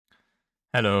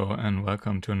Hello and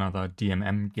welcome to another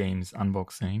DMM Games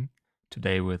unboxing.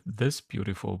 Today with this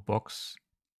beautiful box.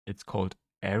 It's called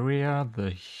Aria the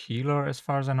Healer as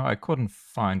far as I know. I couldn't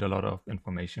find a lot of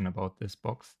information about this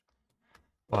box.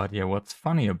 But yeah, what's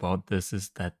funny about this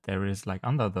is that there is like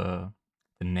under the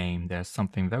name, there's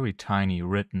something very tiny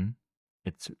written.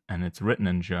 It's written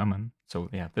in German. So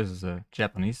yeah, this is a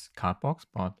Japanese card box,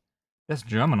 but there's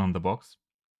German on the box.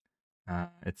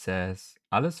 It says,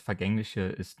 alles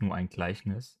Vergängliche ist nur ein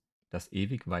Gleichnis, das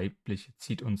ewig Weibliche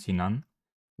zieht uns hinan,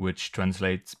 which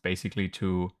translates basically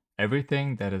to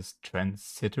everything that is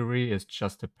transitory is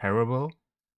just a parable.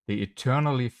 The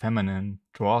eternally feminine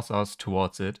draws us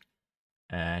towards it.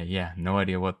 Yeah, no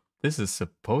idea what this is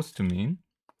supposed to mean.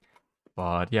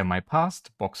 But yeah, my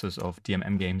past boxes of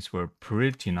DMM games were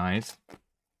pretty nice.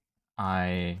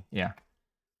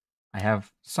 I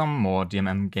have some more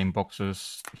DMM game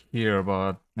boxes here,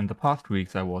 but in the past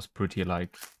weeks I was pretty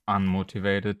like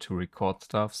unmotivated to record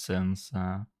stuff since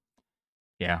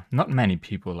yeah, not many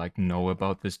people like know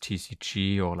about this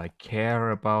TCG or like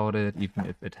care about it, even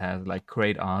if it has like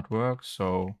great artwork.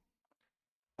 So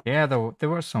yeah, there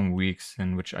were some weeks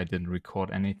in which I didn't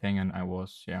record anything, and I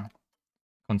was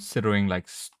considering like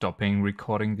stopping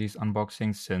recording these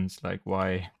unboxings since like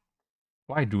why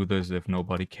do this if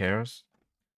nobody cares?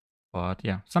 But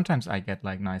yeah, sometimes I get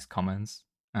like nice comments,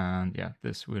 and yeah,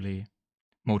 this really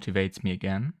motivates me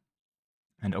again.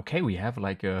 And okay, we have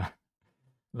like a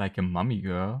like a mummy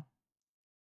girl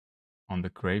on the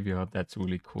graveyard. That's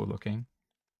really cool looking.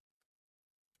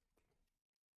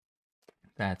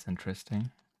 That's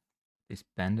interesting. These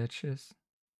bandages.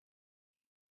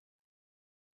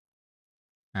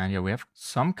 And yeah, we have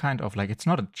some kind of like, it's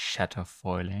not a shatter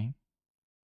foiling,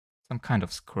 some kind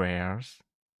of squares,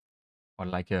 or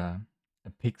like a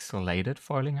pixelated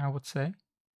foiling, I would say.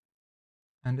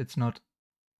 And it's not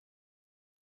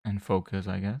in focus,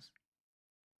 I guess.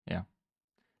 Yeah.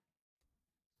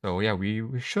 So yeah,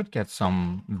 we should get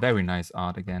some very nice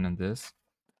art again in this.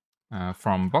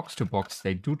 From box to box,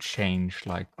 they do change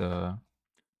like the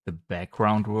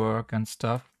background work and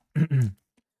stuff.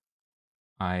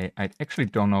 I actually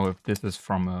don't know if this is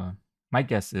from a. My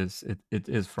guess is it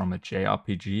is from a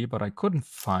JRPG, but I couldn't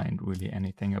find really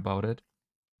anything about it.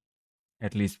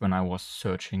 At least when I was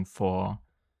searching for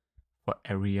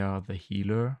Aria the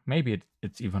Healer. Maybe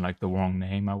it's even like the wrong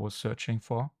name I was searching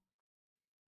for.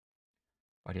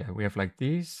 But yeah, we have like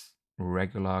these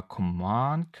regular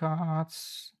command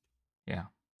cards. Yeah.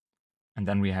 And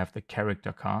then we have the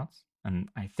character cards. And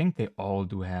I think they all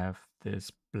do have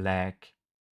this black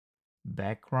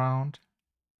background.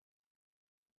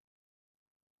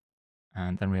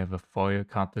 And then we have a foil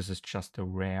card. This is just a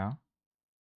rare.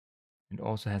 It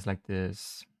also has like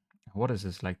this, what is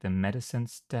this? Like the medicine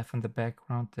staff in the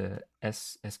background, the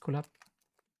Esculap.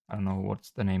 I don't know what's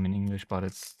the name in English, but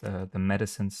it's the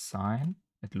medicine sign,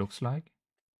 it looks like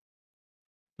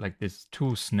these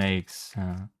two snakes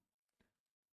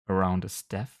around a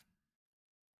staff.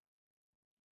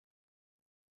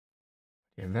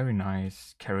 Yeah, very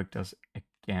nice characters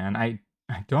again. I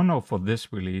don't know for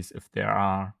this release if there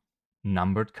are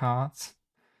numbered cards.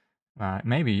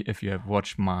 Maybe if you have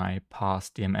watched my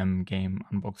past DMM game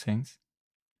unboxings,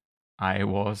 I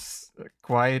was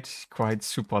quite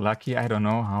super lucky. I don't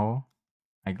know how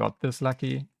I got this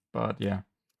lucky, but yeah,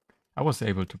 I was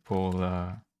able to pull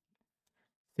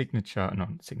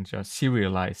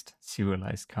serialized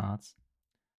cards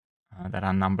that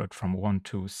are numbered from 1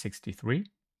 to 63.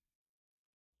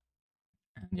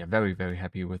 And yeah, very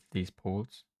happy with these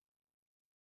pulls.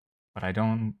 But I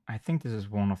think this is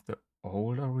one of the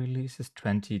older releases,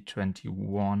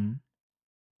 2021.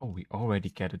 Oh, we already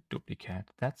get a duplicate.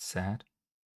 That's sad.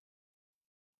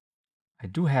 I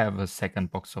do have a second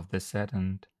box of this set,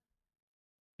 and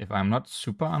if I'm not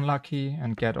super unlucky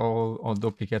and get all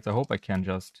duplicates, I hope I can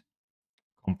just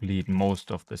complete most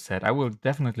of the set. I will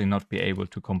definitely not be able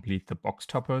to complete the box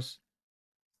toppers,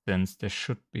 since there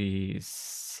should be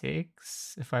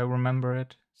 6, if I remember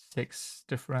it. 6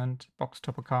 different box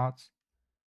topper cards.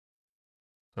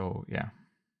 So yeah.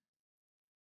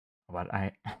 But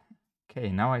okay,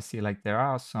 now I see like there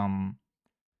are some,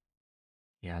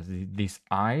 yeah, these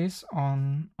eyes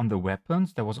on the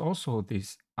weapons. There was also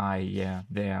this eye, yeah,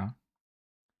 there.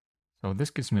 So this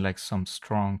gives me like some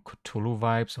strong Cthulhu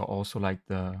vibes, or also like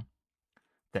the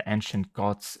ancient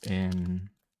gods in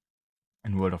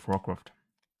World of Warcraft.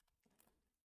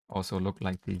 Also look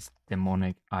like these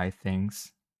demonic eye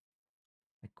things,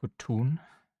 like Kutun.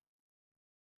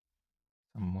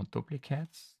 Some more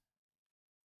duplicates.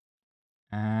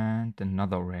 And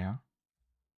another rare.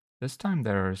 This time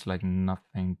there is like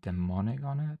nothing demonic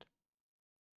on it.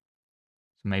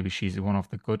 So maybe she's one of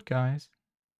the good guys.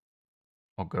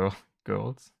 Or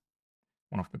girls.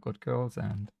 One of the good girls,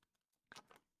 and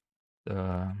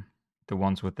the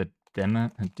ones with the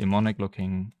demonic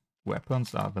looking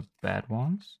weapons are the bad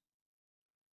ones.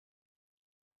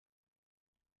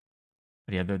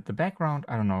 But yeah, the background,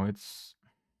 I don't know, it's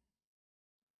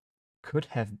could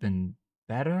have been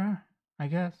better, I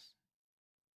guess.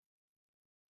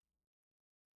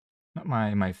 Not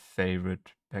my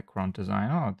favorite background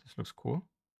design. Oh, this looks cool.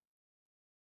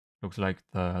 Looks like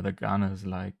the gun is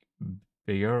like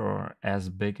bigger or as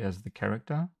big as the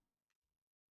character.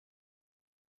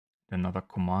 Another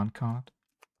command card.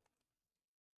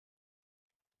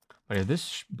 But yeah,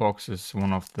 this box is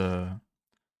one of the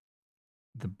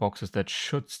boxes that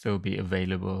should still be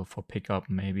available for pickup.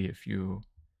 Maybe if you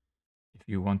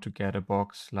want to get a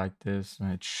box like this,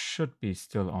 it should be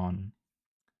still on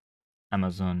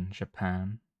Amazon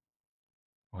Japan.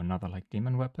 Or another like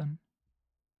demon weapon.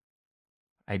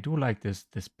 I do like this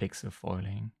pixel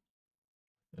foiling,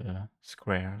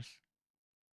 squares.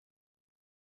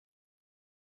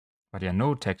 But yeah,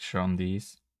 no texture on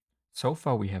these. So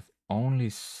far we have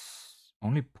only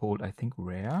pulled, I think,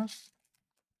 rares.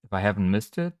 If I haven't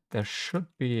missed it, there should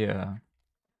be a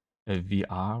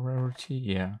VR rarity.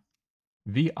 Yeah,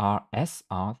 VR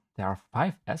SR. There are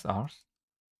 5 SRs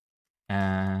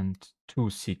and 2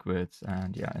 secrets.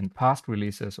 And yeah, in past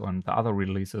releases or in the other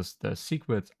releases, the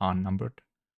secrets are numbered.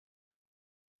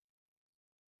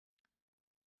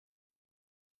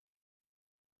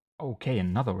 Okay,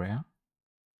 another rare.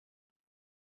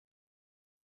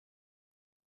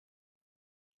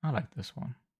 I like this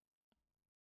one.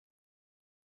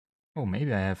 Oh,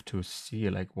 maybe I have to see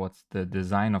like what's the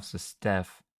design of the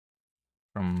staff.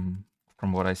 From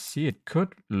what I see, it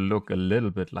could look a little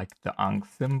bit like the Ankh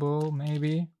symbol,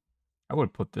 maybe. I will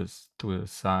put this to the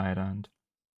side, and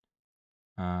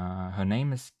her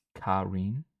name is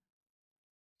Karin.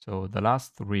 So the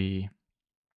last 3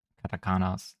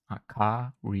 katakanas are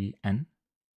K-R-I-N,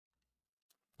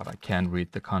 but I can't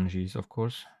read the kanjis, of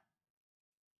course.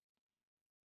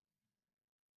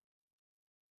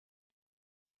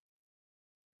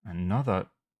 Another,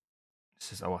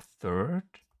 this is our 3rd.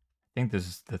 I think this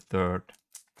is the 3rd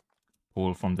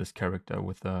pull from this character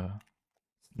with a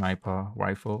sniper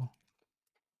rifle.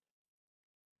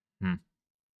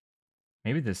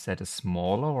 Maybe this set is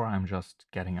smaller, or I'm just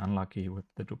getting unlucky with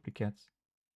the duplicates.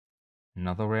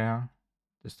 Another rare.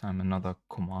 This time another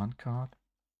command card.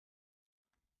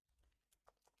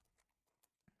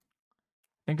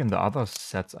 I think in the other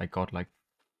sets I got like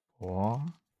 4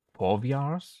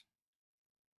 VRs.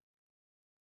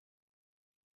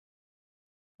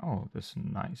 Oh, this is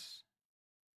nice.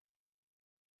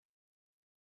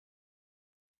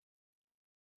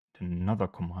 Another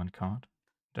command card.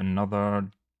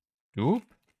 Another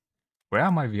dupe? Where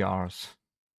are my VRs?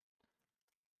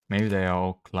 Maybe they are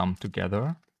all clumped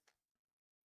together.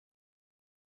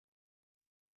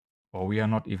 Or we are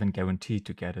not even guaranteed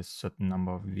to get a certain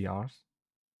number of VRs.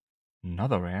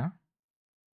 Another rare?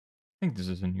 I think this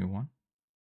is a new one.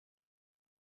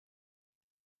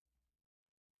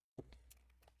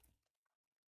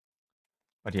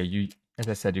 But yeah, as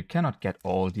I said, you cannot get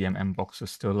all DMM boxes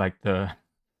still. Like the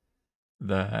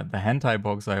hentai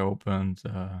box I opened,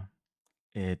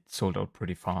 it sold out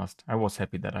pretty fast. I was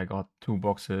happy that I got 2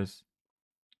 boxes.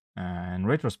 In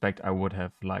retrospect, I would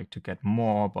have liked to get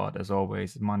more, but as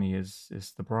always, money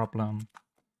is the problem.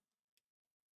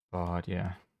 But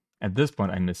yeah, at this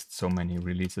point, I missed so many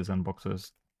releases and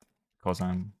boxes because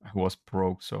I was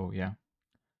broke. So yeah,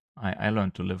 I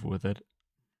learned to live with it.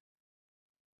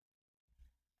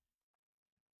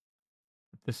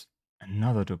 This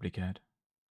another duplicate.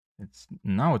 It's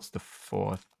the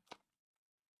 4th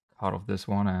card of this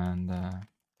one, and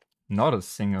not a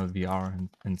single VR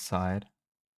inside.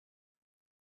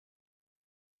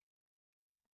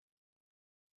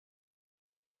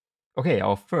 Okay,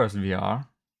 our first VR,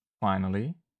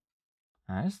 finally.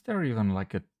 Is there even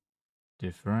like a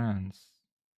difference?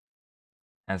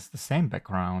 Has the same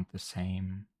background, the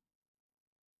same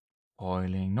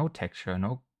oiling, no texture,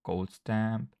 no gold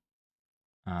stamp.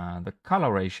 The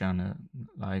coloration,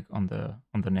 like on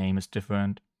the name, is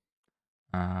different.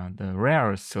 The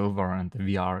rare is silver, and the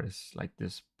VR is like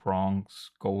this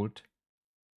bronze gold.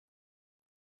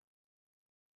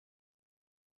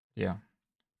 Yeah,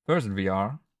 first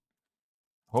VR.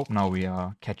 Hope now we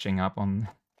are catching up on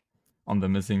the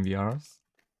missing VRs.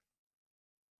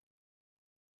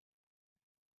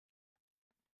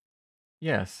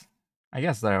 Yes, I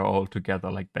guess they are all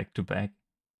together, like back to back.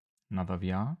 Another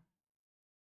VR.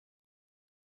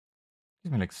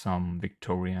 Gives me like some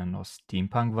Victorian or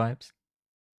steampunk vibes.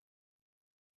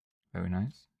 Very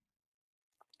nice.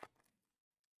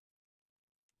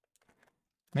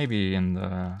 Maybe in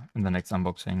the next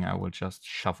unboxing I will just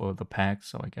shuffle the packs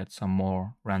so I get some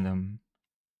more random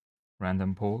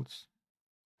pulls.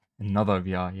 Another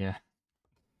VR, yeah.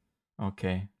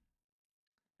 Okay.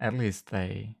 At least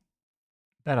they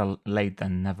better late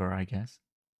than never, I guess.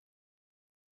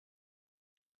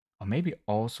 Or maybe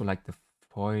also like the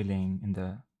foiling in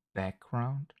the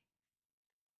background.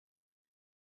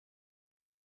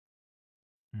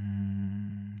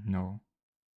 No.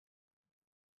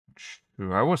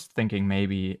 Sure. I was thinking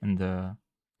maybe in the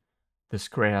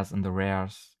squares and the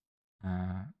rares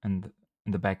and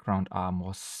in the background are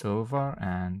more silver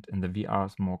and in the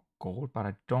VRs more gold, but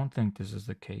I don't think this is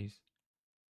the case.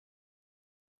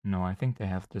 No, I think they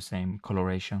have the same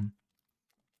coloration.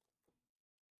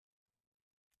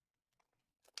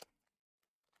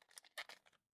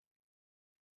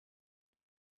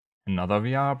 Another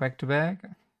VR back to back?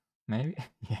 Maybe?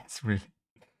 Yes, really.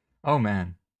 Oh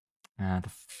man. The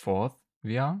fourth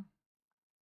VR?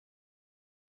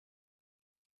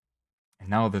 And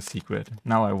now the secret.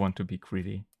 Now I want to be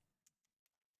greedy.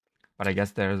 But I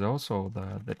guess there is also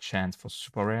the chance for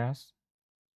super rares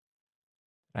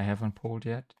I haven't pulled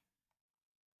yet.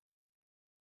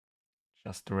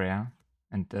 Just rare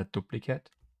and the duplicate.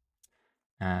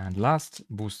 And last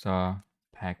booster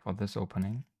pack for this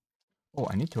opening. Oh,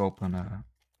 I need to open a...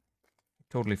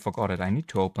 Totally forgot it. I need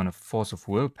to open a Force of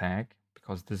Will pack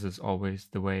because this is always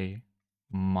the way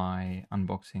my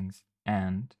unboxings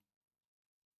end.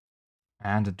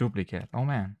 And a duplicate. Oh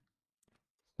man.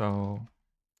 So,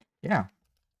 yeah.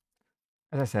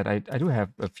 As I said, I do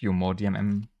have a few more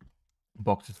DMM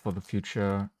boxes for the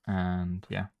future. And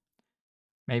yeah,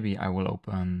 maybe I will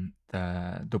open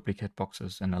the duplicate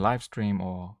boxes in a live stream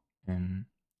or in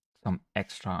some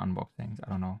extra unboxings. I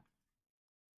don't know.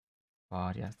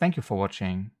 But yeah, thank you for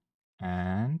watching.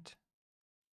 And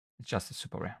it's just a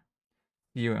super rare.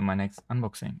 See you in my next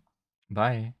unboxing.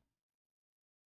 Bye.